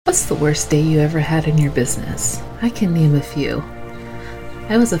What's the worst day you ever had in your business? I can name a few.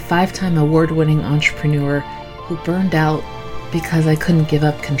 I was a 5-time award-winning entrepreneur who burned out because I couldn't give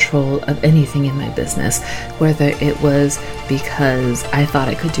up control of anything in my business, whether it was because I thought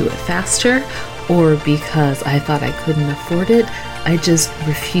I could do it faster or because I thought I couldn't afford it. I just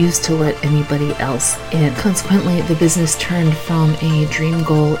refused to let anybody else in. Consequently, the business turned from a dream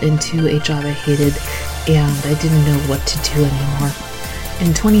goal into a job I hated, and I didn't know what to do anymore.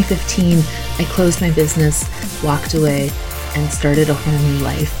 In 2015, I closed my business, walked away, and started a whole new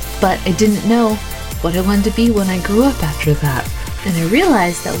life. But I didn't know what I wanted to be when I grew up after that. And I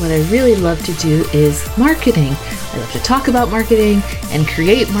realized that what I really love to do is marketing. I love to talk about marketing and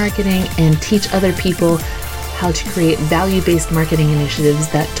create marketing and teach other people how to create value-based marketing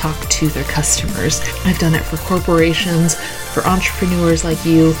initiatives that talk to their customers. I've done it for corporations, for entrepreneurs like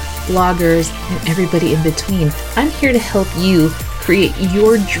you, bloggers, and everybody in between. I'm here to help you create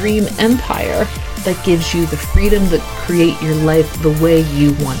your dream empire that gives you the freedom to create your life the way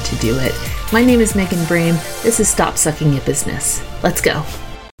you want to do it. My name is Megan Brame. This is Stop Sucking at Business. Let's go.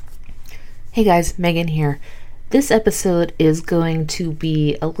 Hey guys, Megan here. This episode is going to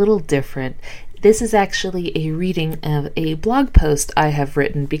be a little different. This is actually a reading of a blog post I have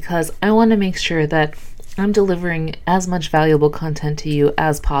written because I want to make sure that I'm delivering as much valuable content to you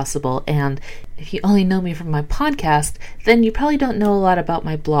as possible. And if you only know me from my podcast, then you probably don't know a lot about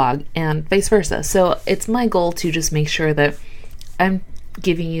my blog and vice versa. So it's my goal to just make sure that I'm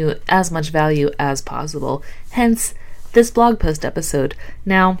giving you as much value as possible. Hence this blog post episode.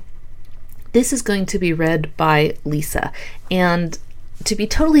 Now, this is going to be read by Lisa. And to be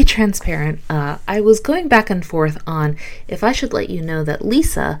totally transparent, I was going back and forth on if I should let you know that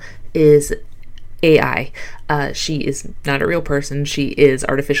Lisa is AI. She is not a real person. She is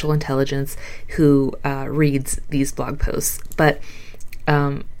artificial intelligence who reads these blog posts. But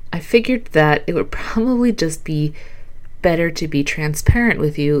I figured that it would probably just be better to be transparent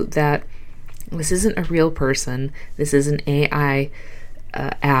with you that this isn't a real person. This is an AI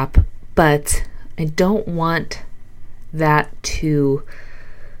app, but I don't want that to,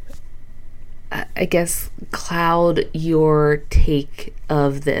 I guess, cloud your take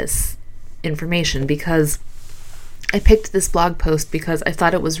of this information, because I picked this blog post because I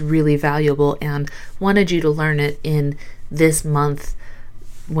thought it was really valuable and wanted you to learn it in this month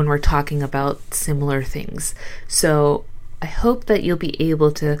when we're talking about similar things. So I hope that you'll be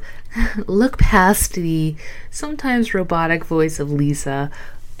able to look past the sometimes robotic voice of Lisa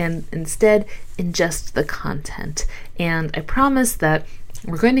and instead ingest the content. And I promise that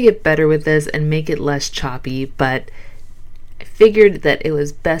we're going to get better with this and make it less choppy, but I figured that it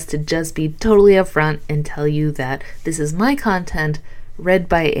was best to just be totally upfront and tell you that this is my content read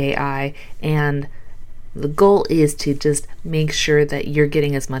by AI, and the goal is to just make sure that you're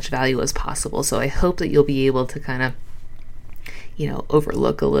getting as much value as possible. So I hope that you'll be able to kind of,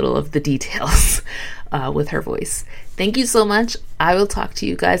 overlook a little of the details with her voice. Thank you so much. I will talk to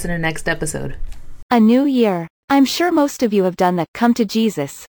you guys in our next episode. A new year. I'm sure most of you have done that. Come to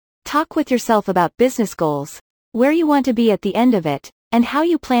Jesus. Talk with yourself about business goals, where you want to be at the end of it, and how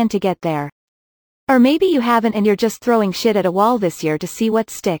you plan to get there. Or maybe you haven't and you're just throwing shit at a wall this year to see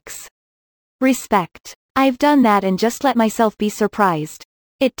what sticks. Respect. I've done that and just let myself be surprised.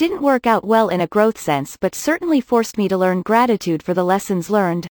 It didn't work out well in a growth sense, but certainly forced me to learn gratitude for the lessons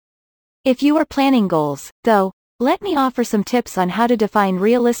learned. If you are planning goals, though, let me offer some tips on how to define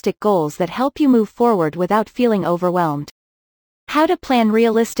realistic goals that help you move forward without feeling overwhelmed. How to plan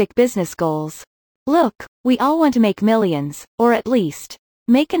realistic business goals. Look, we all want to make millions, or at least,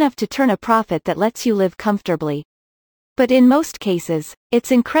 make enough to turn a profit that lets you live comfortably. But in most cases,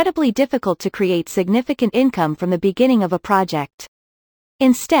 it's incredibly difficult to create significant income from the beginning of a project.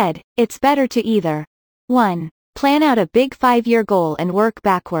 Instead, it's better to either 1. Plan out a big 5-year goal and work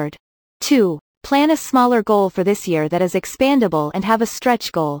backward. 2. Plan a smaller goal for this year that is expandable and have a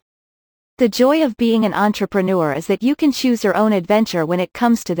stretch goal. The joy of being an entrepreneur is that you can choose your own adventure when it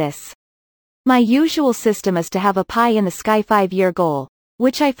comes to this. My usual system is to have a pie-in-the-sky 5-year goal,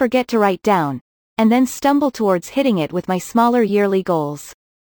 which I forget to write down, and then stumble towards hitting it with my smaller yearly goals.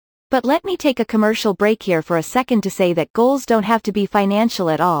 But let me take a commercial break here for a second to say that goals don't have to be financial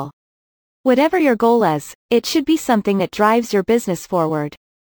at all. Whatever your goal is, it should be something that drives your business forward.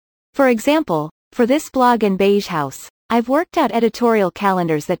 For example, for this blog and Beige House, I've worked out editorial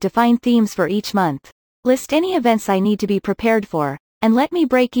calendars that define themes for each month, list any events I need to be prepared for, and let me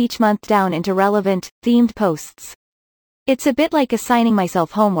break each month down into relevant, themed posts. It's a bit like assigning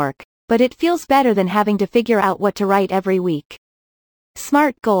myself homework, but it feels better than having to figure out what to write every week.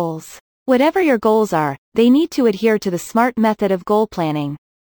 SMART goals. Whatever your goals are, they need to adhere to the SMART method of goal planning.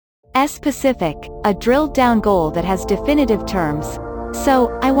 S. Specific, a drilled down goal that has definitive terms.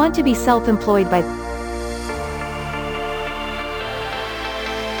 So, I want to be self-employed by